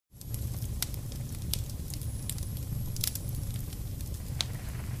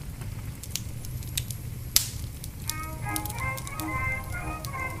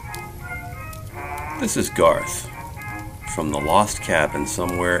This is Garth from the Lost Cabin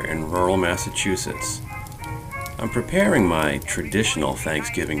somewhere in rural Massachusetts. I'm preparing my traditional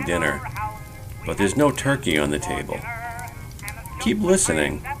Thanksgiving dinner, but there's no turkey on the table. Keep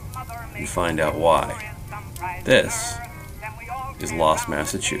listening and find out why. This is Lost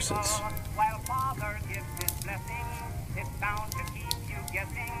Massachusetts.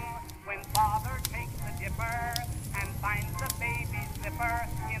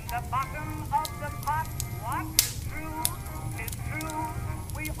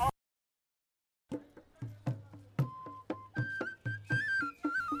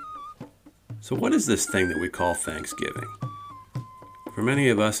 So what is this thing that we call Thanksgiving? For many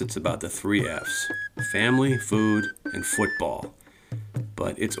of us, it's about the 3 F's: family, food, and football.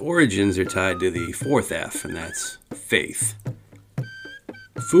 But its origins are tied to the 4th F, and that's faith.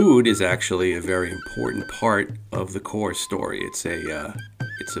 Food is actually a very important part of the core story. It's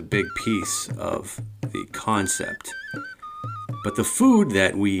a big piece of the concept. But the food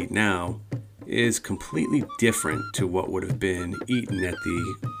that we eat now is completely different to what would have been eaten at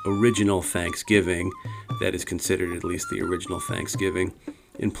the original Thanksgiving, that is considered at least the original Thanksgiving,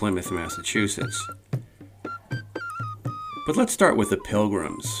 in Plymouth, Massachusetts. But let's start with the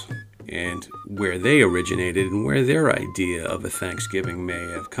Pilgrims and where they originated and where their idea of a Thanksgiving may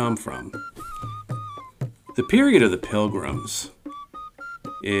have come from. The period of the Pilgrims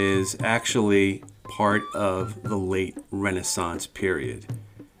is actually part of the late Renaissance period.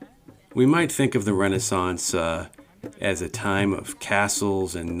 We might think of the Renaissance as a time of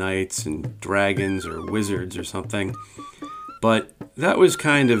castles and knights and dragons or wizards or something, but that was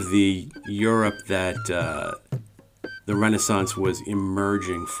kind of the Europe that the Renaissance was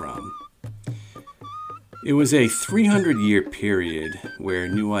emerging from. It was a 300-year period where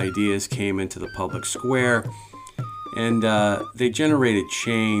new ideas came into the public square, and they generated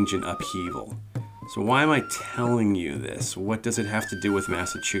change and upheaval. So why am I telling you this? What does it have to do with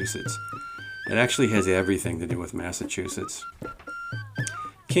Massachusetts? It actually has everything to do with Massachusetts.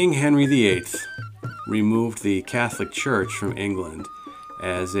 King Henry VIII removed the Catholic Church from England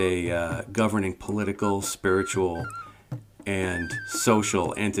as a governing political, spiritual, and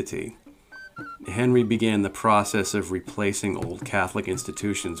social entity. Henry began the process of replacing old Catholic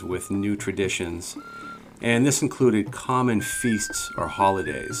institutions with new traditions, and this included common feasts or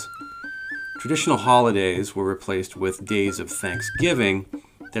holidays. Traditional holidays were replaced with days of Thanksgiving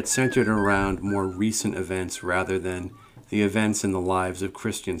that centered around more recent events rather than the events in the lives of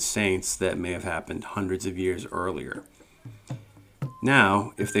Christian saints that may have happened hundreds of years earlier.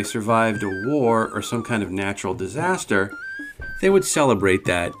 Now, if they survived a war or some kind of natural disaster, they would celebrate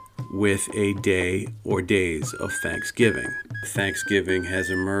that with a day or days of Thanksgiving. Thanksgiving has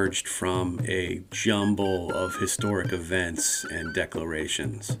emerged from a jumble of historic events and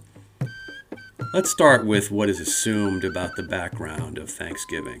declarations. Let's start with what is assumed about the background of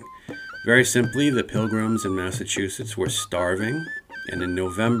Thanksgiving. Very simply, the Pilgrims in Massachusetts were starving, and in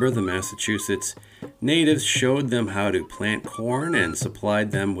November, the Massachusetts natives showed them how to plant corn and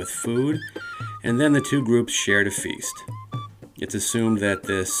supplied them with food, and then the two groups shared a feast. It's assumed that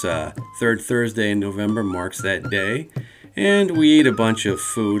this third Thursday in November marks that day, and we eat a bunch of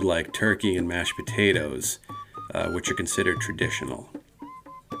food like turkey and mashed potatoes, which are considered traditional.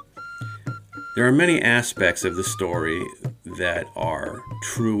 There are many aspects of the story that are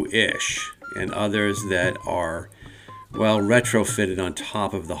true-ish, and others that are, well, retrofitted on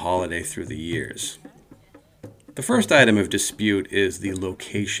top of the holiday through the years. The first item of dispute is the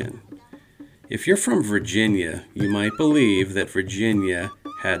location. If you're from Virginia, you might believe that Virginia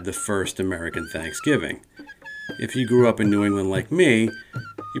had the first American Thanksgiving. If you grew up in New England like me,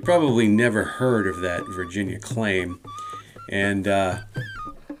 you probably never heard of that Virginia claim, and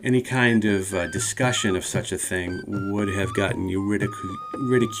any kind of discussion of such a thing would have gotten you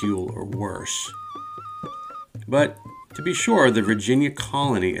ridicule or worse. But to be sure, the Virginia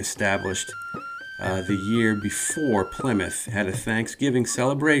colony established the year before Plymouth had a Thanksgiving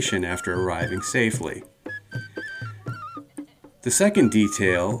celebration after arriving safely. The second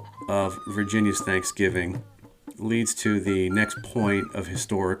detail of Virginia's Thanksgiving leads to the next point of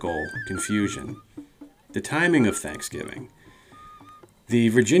historical confusion: the timing of Thanksgiving. The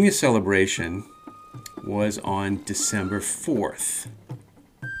Virginia celebration was on December 4th,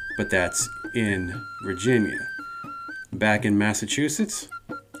 but that's in Virginia. Back in Massachusetts,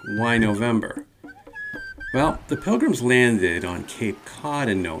 why November? Well, the Pilgrims landed on Cape Cod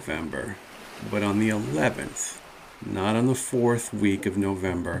in November, but on the 11th, not on the 4th week of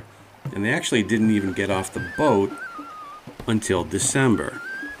November, and they actually didn't even get off the boat until December.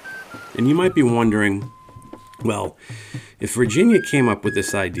 And you might be wondering, well, if Virginia came up with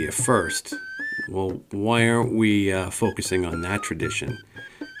this idea first, Well, why aren't we focusing on that tradition?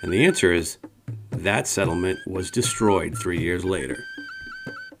 And the answer is that settlement was destroyed 3 years later.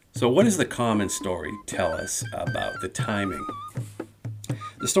 So what does the common story tell us about the timing?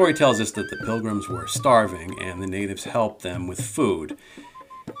 The story tells us that the Pilgrims were starving and the natives helped them with food.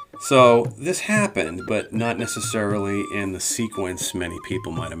 So this happened, but not necessarily in the sequence many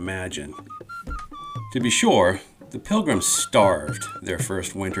people might imagine. To be sure, the Pilgrims starved their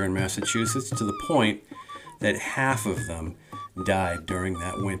first winter in Massachusetts to the point that half of them died during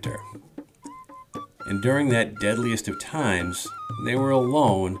that winter. And during that deadliest of times, they were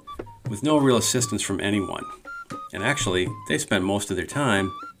alone with no real assistance from anyone. And actually, they spent most of their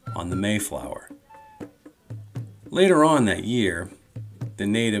time on the Mayflower. Later on that year, the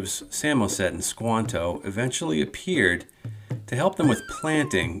natives Samoset and Squanto eventually appeared to help them with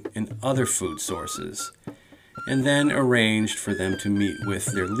planting and other food sources, and then arranged for them to meet with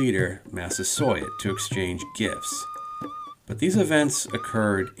their leader, Massasoit, to exchange gifts. But these events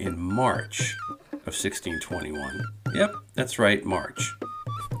occurred in March of 1621. Yep, that's right, March.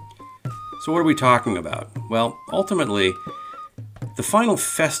 So what are we talking about? Well, ultimately, the final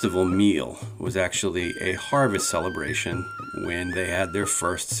festival meal was actually a harvest celebration when they had their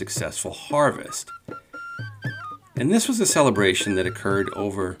first successful harvest. And this was a celebration that occurred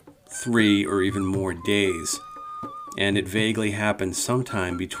over 3 or even more days, and it vaguely happened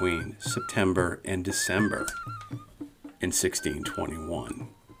sometime between September and December in 1621.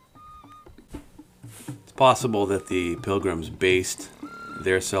 It's possible that the Pilgrims based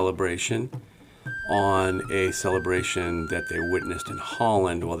their celebration on a celebration that they witnessed in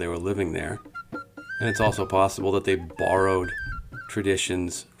Holland while they were living there. And it's also possible that they borrowed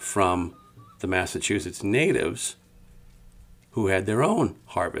traditions from the Massachusetts natives who had their own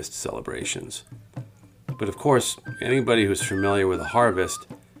harvest celebrations. But of course, anybody who's familiar with a harvest,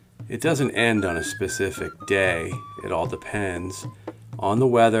 it doesn't end on a specific day. It all depends on the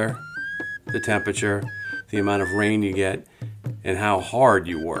weather, the temperature, the amount of rain you get, and how hard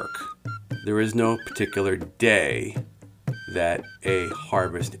you work. There is no particular day that a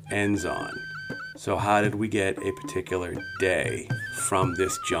harvest ends on. So how did we get a particular day from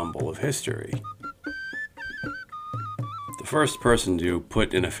this jumble of history? The first person to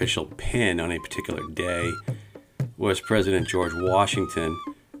put an official pin on a particular day was President George Washington,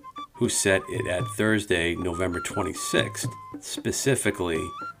 who set it at Thursday, November 26th, specifically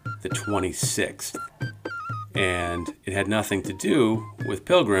the 26th. And it had nothing to do with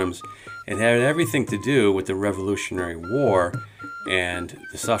Pilgrims. It had everything to do with the Revolutionary War and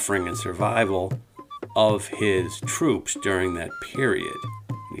the suffering and survival of his troops during that period.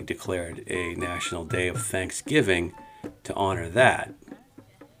 He declared a national day of Thanksgiving to honor that.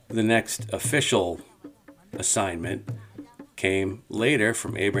 The next official assignment came later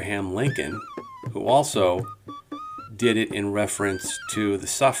from Abraham Lincoln, who also did it in reference to the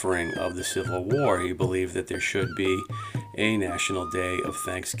suffering of the Civil War. He believed that there should be a national day of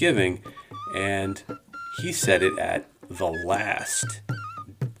Thanksgiving, and he set it at the last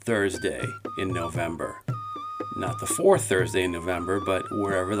Thursday in November. Not the fourth Thursday in November, but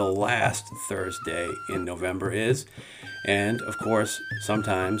wherever the last Thursday in November is. And of course,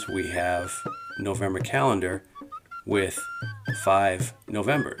 sometimes we have November calendar with 5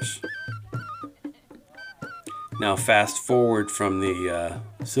 Novembers. Now fast forward from the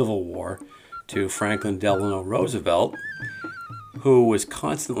Civil War to Franklin Delano Roosevelt, who was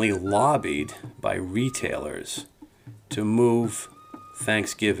constantly lobbied by retailers to move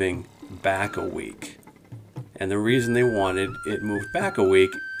Thanksgiving back a week. And the reason they wanted it moved back a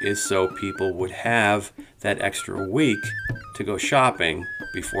week is so people would have that extra week to go shopping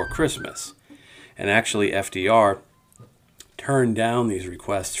before Christmas. And actually, FDR turned down these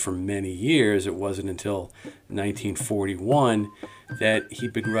requests for many years. It wasn't until 1941 that he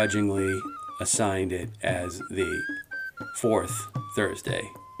begrudgingly assigned it as the 4th Thursday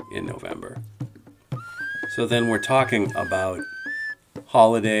in November. So then we're talking about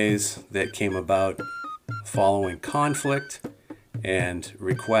holidays that came about following conflict and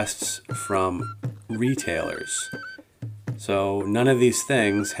requests from retailers. So none of these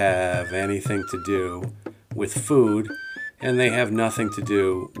things have anything to do with food, and they have nothing to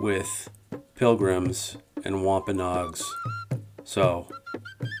do with Pilgrims and Wampanoags. So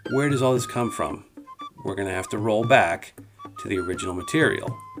where does all this come from? We're going to have to roll back to the original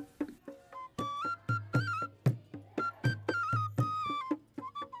material.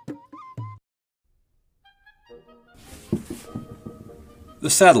 The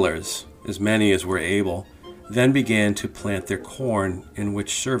settlers, as many as were able, then began to plant their corn, in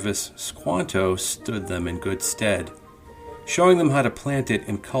which service Squanto stood them in good stead. Showing them how to plant it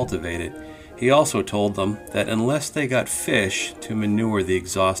and cultivate it, He also told them that unless they got fish to manure the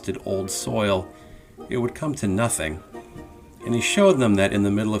exhausted old soil, it would come to nothing. And he showed them that in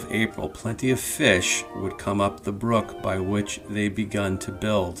the middle of April, plenty of fish would come up the brook by which they begun to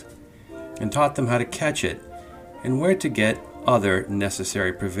build, and taught them how to catch it, and where to get other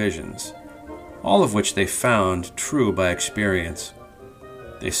necessary provisions, all of which they found true by experience.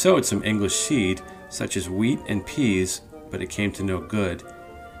 They sowed some English seed, such as wheat and peas, but it came to no good,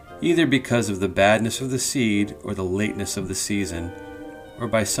 either because of the badness of the seed or the lateness of the season, or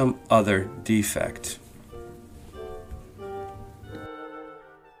by some other defect.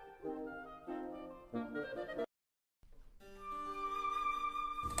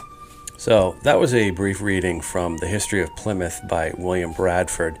 So that was a brief reading from The History of Plymouth by William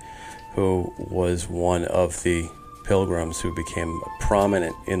Bradford, who was one of the pilgrims who became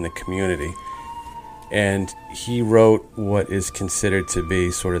prominent in the community. And he wrote what is considered to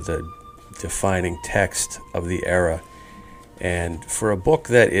be sort of the defining text of the era. And for a book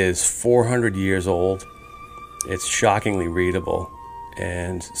that is 400 years old, it's shockingly readable.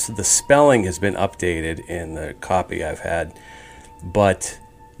 And so the spelling has been updated in the copy I've had, but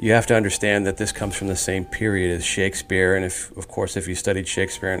you have to understand that this comes from the same period as Shakespeare, and if you studied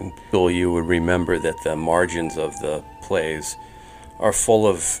Shakespeare in school, you would remember that the margins of the plays are full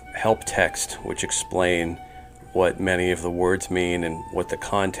of help text, which explain what many of the words mean and what the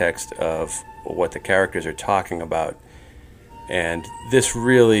context of what the characters are talking about. And this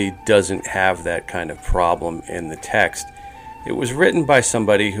really doesn't have that kind of problem in the text. It was written by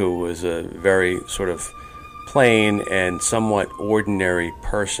somebody who was a very sort of plain and somewhat ordinary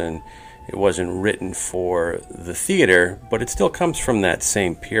person. It wasn't written for the theater, but it still comes from that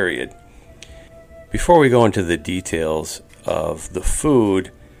same period. Before we go into the details of the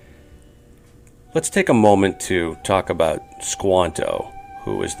food, let's take a moment to talk about Squanto,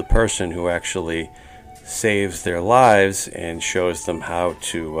 who is the person who actually saves their lives and shows them how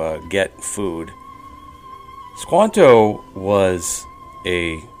to get food. Squanto was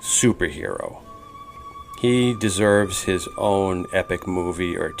a superhero. He deserves his own epic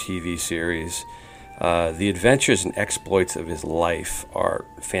movie or TV series. The adventures and exploits of his life are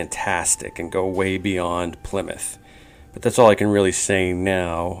fantastic and go way beyond Plymouth. But that's all I can really say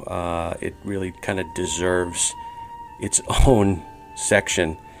now. It really kind of deserves its own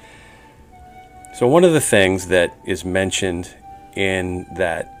section. So one of the things that is mentioned in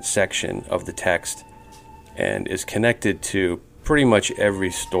that section of the text and is connected to pretty much every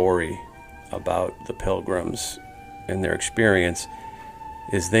story about the pilgrims and their experience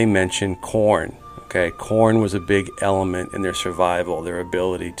is they mention corn. Okay, corn was a big element in their survival, their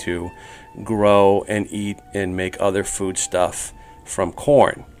ability to grow and eat and make other food stuff from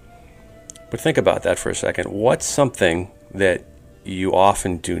corn. But think about that for a second. What's something that you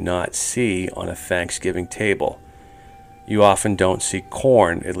often do not see on a Thanksgiving table? You often don't see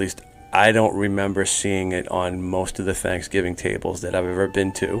corn. At least I don't remember seeing it on most of the Thanksgiving tables that I've ever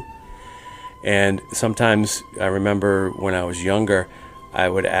been to. And sometimes I remember when I was younger, I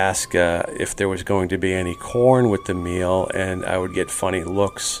would ask if there was going to be any corn with the meal, and I would get funny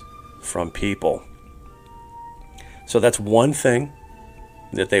looks from people. So that's one thing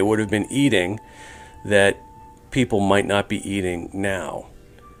that they would have been eating that people might not be eating now.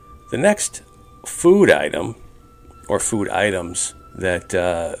 The next food item, or food items,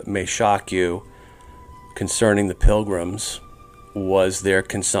 that may shock you concerning the pilgrims was their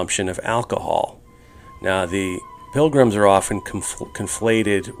consumption of alcohol. Now, the Pilgrims are often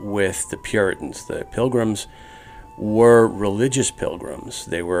conflated with the Puritans. The Pilgrims were religious pilgrims.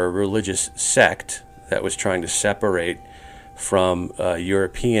 They were a religious sect that was trying to separate from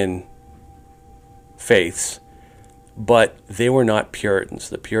European faiths, but they were not Puritans.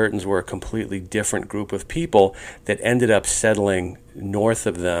 The Puritans were a completely different group of people that ended up settling north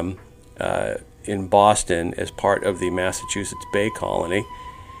of them in Boston as part of the Massachusetts Bay Colony,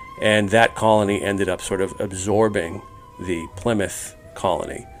 and that colony ended up sort of absorbing the Plymouth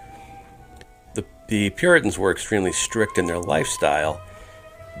colony. The Puritans were extremely strict in their lifestyle,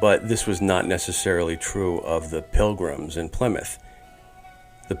 but this was not necessarily true of the Pilgrims in Plymouth.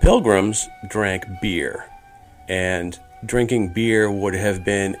 The Pilgrims drank beer, and drinking beer would have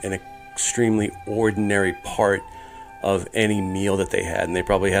been an extremely ordinary part of any meal that they had, and they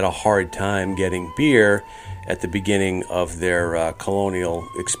probably had a hard time getting beer at the beginning of their colonial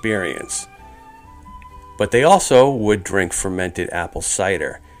experience. But they also would drink fermented apple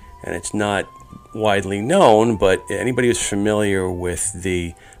cider, and it's not widely known, but anybody who's familiar with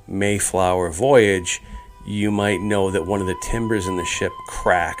the Mayflower voyage, you might know that one of the timbers in the ship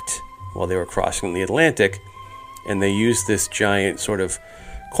cracked while they were crossing the Atlantic, and they used this giant sort of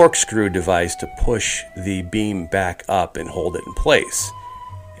corkscrew device to push the beam back up and hold it in place.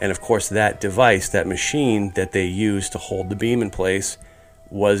 And of course, that device, that machine that they used to hold the beam in place,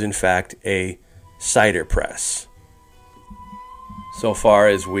 was in fact a cider press. So far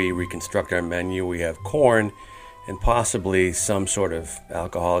as we reconstruct our menu, we have corn and possibly some sort of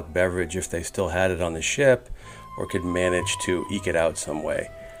alcoholic beverage if they still had it on the ship or could manage to eke it out some way.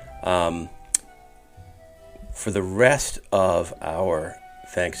 For the rest of our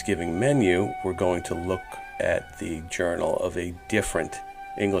Thanksgiving menu, we're going to look at the journal of a different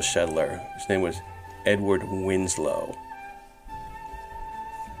English settler. His name was Edward Winslow.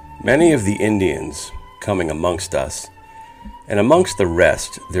 Many of the Indians coming amongst us, and amongst the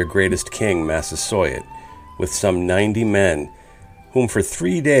rest their greatest king Massasoit, with some 90 men, whom for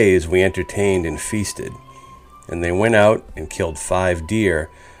 3 days we entertained and feasted. And they went out and killed 5 deer,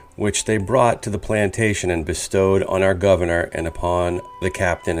 which they brought to the plantation and bestowed on our governor and upon the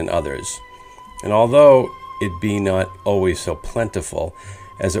captain and others. And although it be not always so plentiful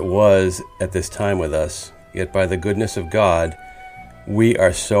as it was at this time with us, yet by the goodness of God we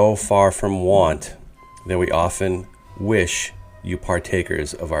are so far from want that we often wish you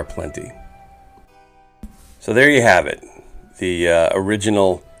partakers of our plenty. So there you have it. The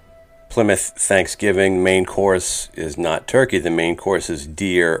original Plymouth Thanksgiving main course is not turkey. The main course is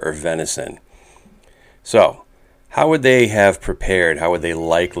deer or venison. So, how would they have prepared, how would they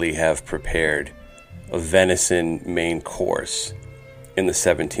likely have prepared a venison main course in the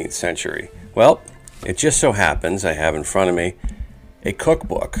 17th century? Well, it just so happens I have in front of me a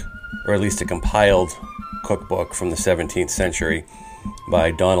cookbook, or at least a compiled cookbook from the 17th century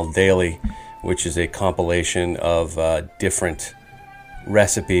by Donald Daly, which is a compilation of different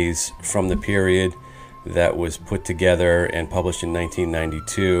recipes from the period that was put together and published in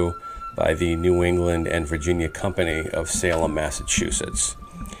 1992 by the New England and Virginia Company of Salem, Massachusetts.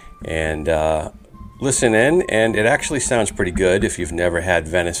 And listen in, and it actually sounds pretty good. If you've never had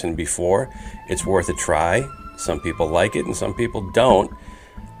venison before, it's worth a try. Some people like it and some people don't,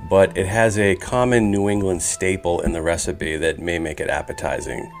 but it has a common New England staple in the recipe that may make it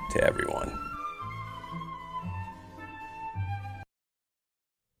appetizing to everyone.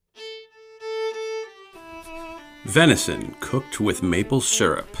 Venison cooked with maple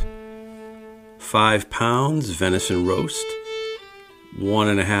syrup. 5 pounds venison roast.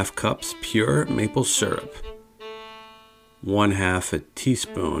 1.5 cups pure maple syrup. 1/2 a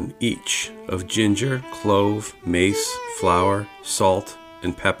teaspoon each of ginger, clove, mace, flour, salt,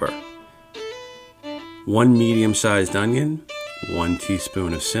 and pepper. 1 medium-sized onion. 1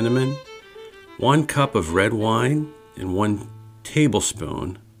 teaspoon of cinnamon. 1 cup of red wine and 1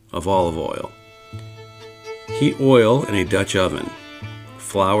 tablespoon of olive oil. Heat oil in a Dutch oven.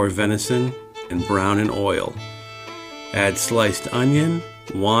 Flour venison and brown in oil. Add sliced onion,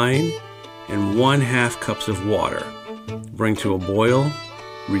 wine, and 1/2 cups of water. Bring to a boil,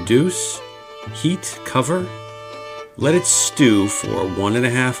 reduce, heat, cover. Let it stew for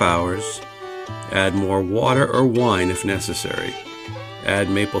 1.5 hours. Add more water or wine if necessary. Add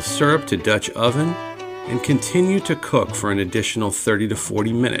maple syrup to Dutch oven and continue to cook for an additional 30 to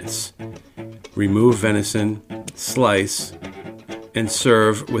 40 minutes. Remove venison, slice, and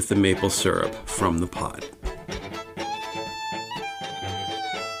serve with the maple syrup from the pot.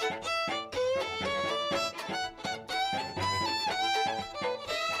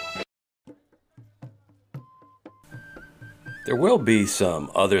 There will be some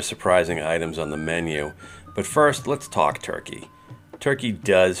other surprising items on the menu, but first let's talk turkey. Turkey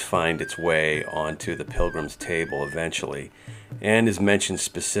does find its way onto the Pilgrim's table eventually, and is mentioned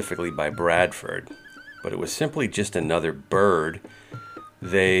specifically by Bradford, but it was simply just another bird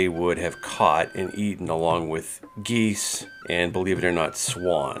they would have caught and eaten along with geese and, believe it or not,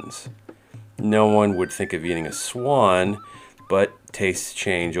 swans. No one would think of eating a swan, but tastes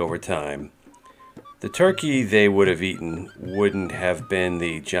change over time. The turkey they would have eaten wouldn't have been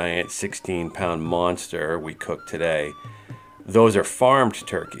the giant 16-pound monster we cook today. Those are farmed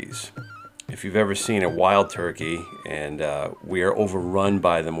turkeys. If you've ever seen a wild turkey, and we are overrun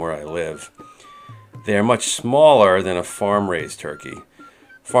by them where I live, they are much smaller than a farm-raised turkey.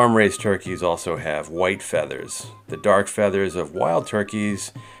 Farm-raised turkeys also have white feathers. The dark feathers of wild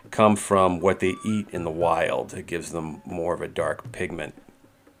turkeys come from what they eat in the wild. It gives them more of a dark pigment.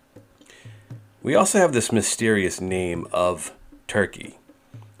 We also have this mysterious name of turkey,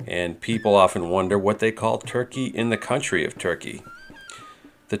 and people often wonder what they call turkey in the country of Turkey.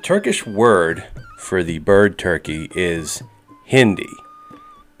 The Turkish word for the bird turkey is Hindi.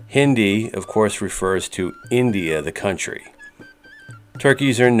 Hindi, of course, refers to India, the country.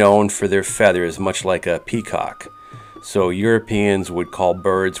 Turkeys are known for their feathers, much like a peacock. So Europeans would call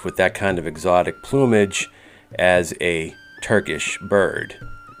birds with that kind of exotic plumage as a Turkish bird,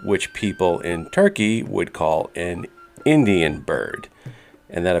 which people in Turkey would call an Indian bird.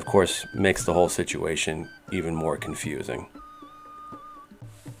 And that, of course, makes the whole situation even more confusing.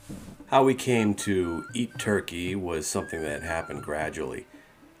 How we came to eat turkey was something that happened gradually.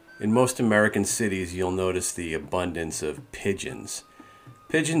 In most American cities, you'll notice the abundance of pigeons.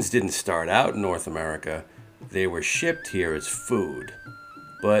 Pigeons didn't start out in North America. They were shipped here as food.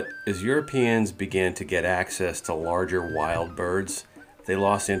 But as Europeans began to get access to larger wild birds, they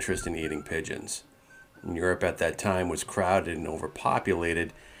lost interest in eating pigeons. And Europe at that time was crowded and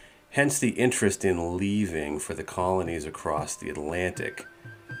overpopulated, hence the interest in leaving for the colonies across the Atlantic,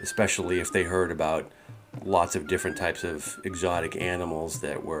 especially if they heard about lots of different types of exotic animals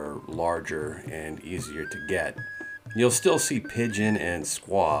that were larger and easier to get. You'll still see pigeon and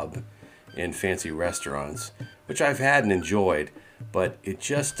squab in fancy restaurants, which I've had and enjoyed, but it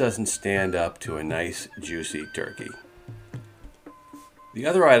just doesn't stand up to a nice, juicy turkey. The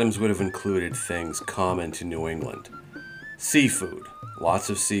other items would have included things common to New England. Seafood, lots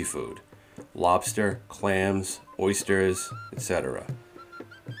of seafood, lobster, clams, oysters, etc.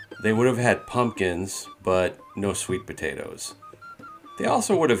 They would have had pumpkins, but no sweet potatoes. They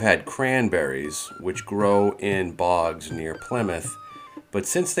also would have had cranberries, which grow in bogs near Plymouth, but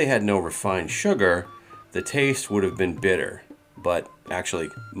since they had no refined sugar, the taste would have been bitter, but actually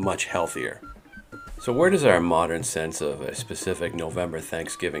much healthier. So where does our modern sense of a specific November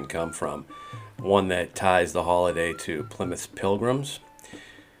Thanksgiving come from? One that ties the holiday to Plymouth's Pilgrims?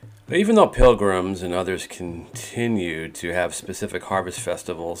 But even though Pilgrims and others continued to have specific harvest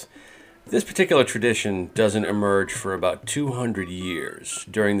festivals, this particular tradition doesn't emerge for about 200 years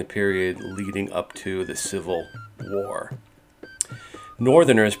during the period leading up to the Civil War.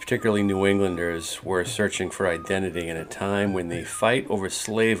 Northerners, particularly New Englanders, were searching for identity in a time when the fight over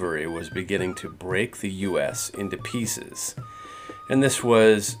slavery was beginning to break the U.S. into pieces. And this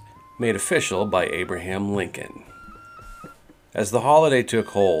was made official by Abraham Lincoln. As the holiday took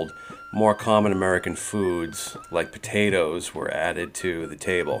hold, more common American foods, like potatoes, were added to the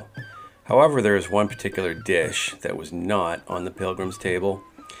table. However, there is one particular dish that was not on the Pilgrims' table.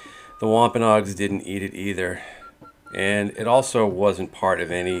 The Wampanoags didn't eat it either. And it also wasn't part of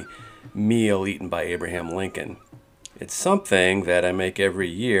any meal eaten by Abraham Lincoln. It's something that I make every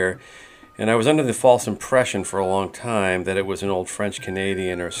year, and I was under the false impression for a long time that it was an old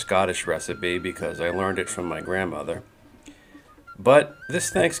French-Canadian or Scottish recipe because I learned it from my grandmother. But this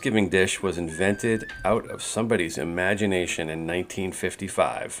Thanksgiving dish was invented out of somebody's imagination in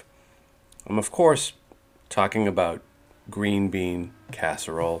 1955. I'm, of course, talking about green bean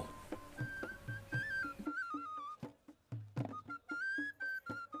casserole.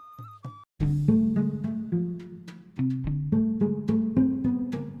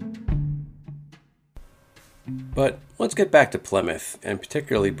 But let's get back to Plymouth, and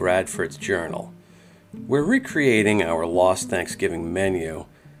particularly Bradford's Journal. We're recreating our lost Thanksgiving menu,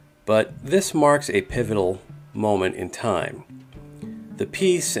 but this marks a pivotal moment in time. The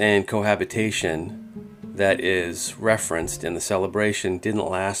peace and cohabitation that is referenced in the celebration didn't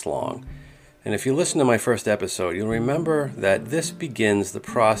last long. And if you listen to my first episode, you'll remember that this begins the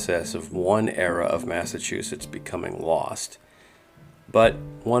process of one era of Massachusetts becoming lost. But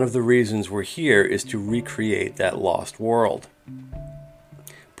one of the reasons we're here is to recreate that lost world.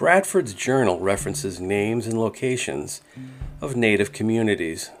 Bradford's Journal references names and locations of native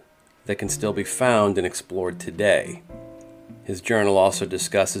communities that can still be found and explored today. His journal also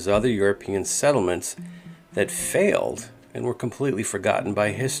discusses other European settlements that failed and were completely forgotten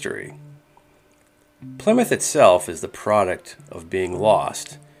by history. Plymouth itself is the product of being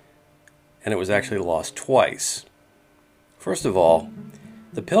lost, and it was actually lost twice. First of all,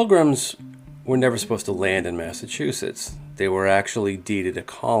 the Pilgrims were never supposed to land in Massachusetts. They were actually deeded a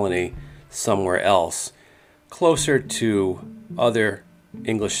colony somewhere else, closer to other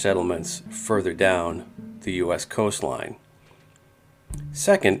English settlements further down the U.S. coastline.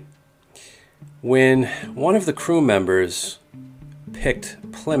 Second, when one of the crew members picked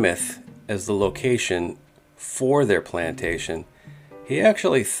Plymouth as the location for their plantation, he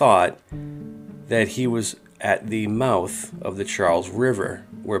actually thought that he was at the mouth of the Charles River,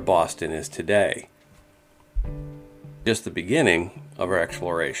 where Boston is today. Just the beginning of our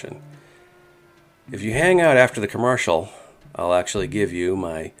exploration. If you hang out after the commercial, I'll actually give you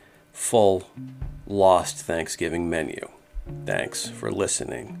my full lost Thanksgiving menu. Thanks for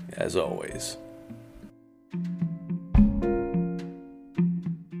listening, as always.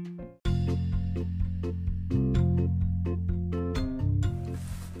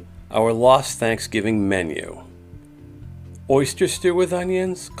 Our lost Thanksgiving menu. oyster stew with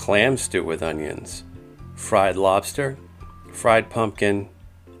onions, clam stew with onions, fried lobster, fried pumpkin,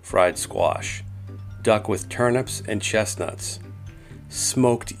 fried squash, duck with turnips and chestnuts,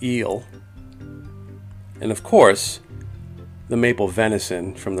 smoked eel, and of course, the maple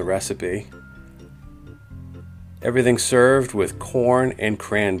venison from the recipe. Everything served with corn and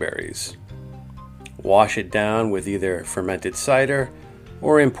cranberries. Wash it down with either fermented cider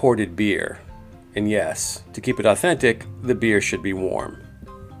or imported beer. And yes, to keep it authentic, the beer should be warm.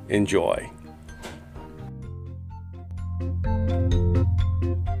 Enjoy.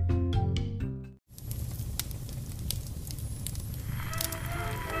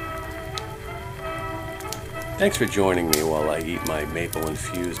 Thanks for joining me while I eat my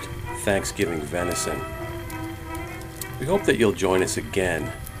maple-infused Thanksgiving venison. We hope that you'll join us again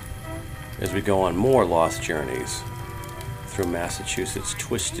as we go on more lost journeys through Massachusetts'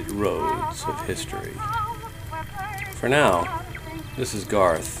 twisted roads of history. For now, this is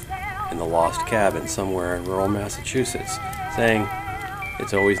Garth in the lost cabin somewhere in rural Massachusetts, saying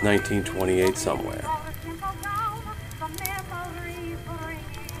it's always 1928 somewhere.